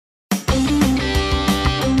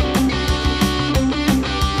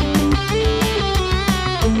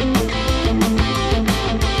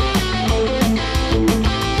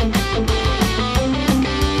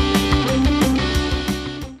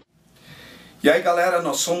E aí galera,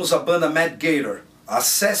 nós somos a banda MADGATOR.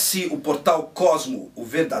 Acesse o portal Cosmu, o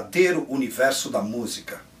verdadeiro universo da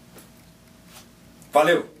música.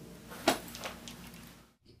 Valeu!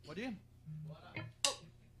 Pode ir?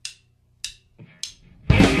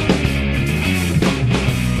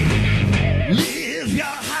 Leave your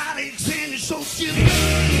heartaches and your social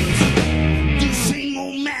goods. The same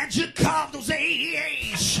old magic of those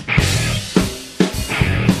age.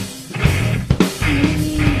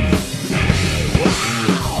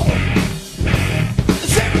 Wow!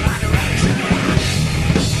 Is everybody ready to rock?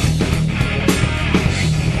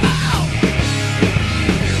 Wow!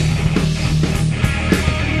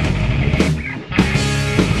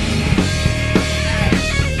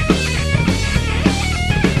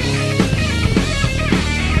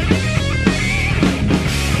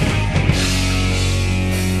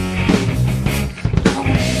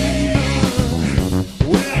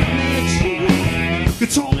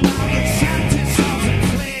 It's all about the sentence of the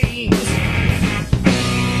flames.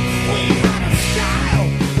 We had a style,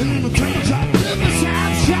 and in the dreams of livers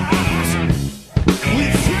have shots. We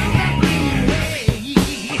feel that way.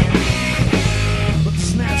 But the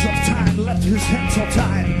snares of time left his hands so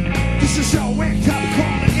tied. This is your wake up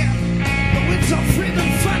call again. The winds of freedom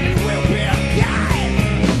finally will be a guide.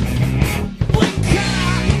 Wake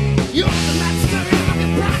up, you're the master of the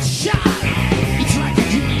bright shot. It's like a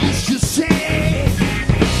dream used to say.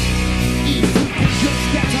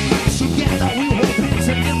 Together we hold hands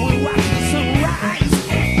and then we watch the sunrise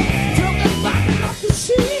from the bottom of the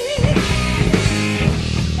sea.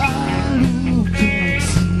 I look and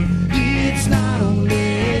see it's not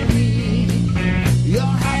only me. Your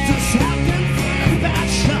heart is happy for the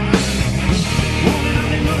passion. Wanting on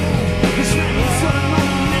the moon, it's like the sun on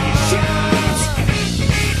the nations.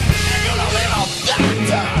 And you're a little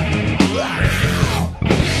doctor.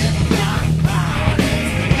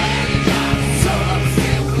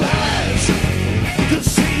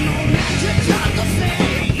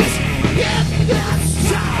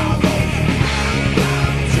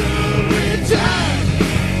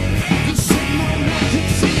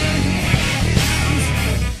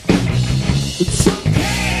 It's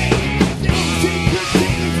okay, don't take a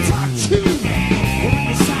thing to talk to. We're on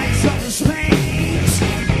the sides of the space.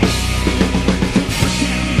 Don't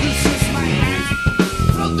pretend this is my life.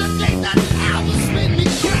 From the day that hours made me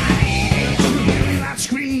cry, to hear that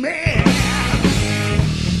scream, man.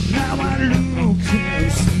 Now I look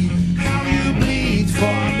and see how you bleed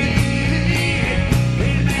for me.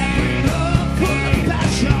 In every love full of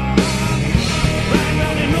passion. I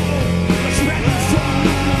already know what's ready for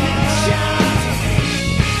illumination.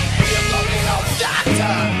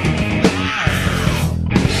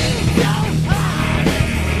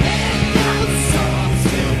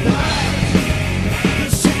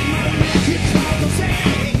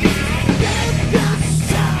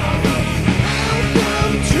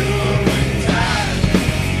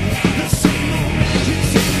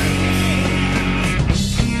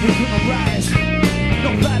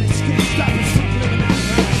 Nobody's gonna stop us from living our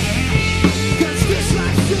lives. 'Cause this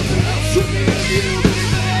life's still belongs to me and you,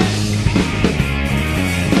 baby.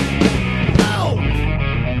 Oh!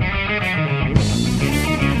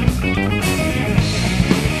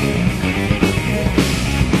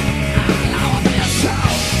 Now I'm here, so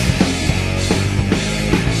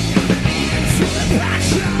feel the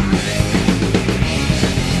passion.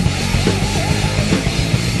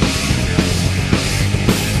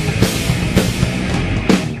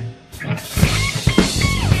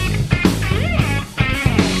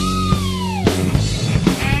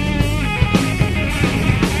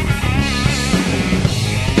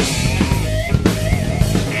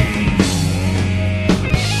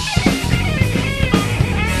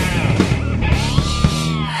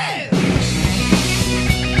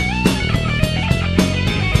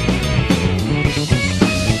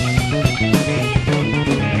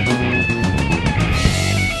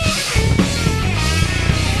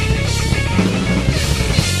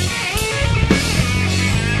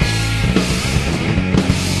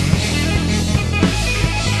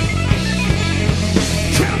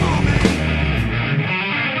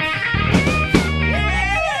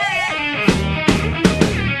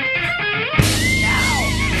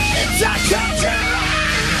 It's a country.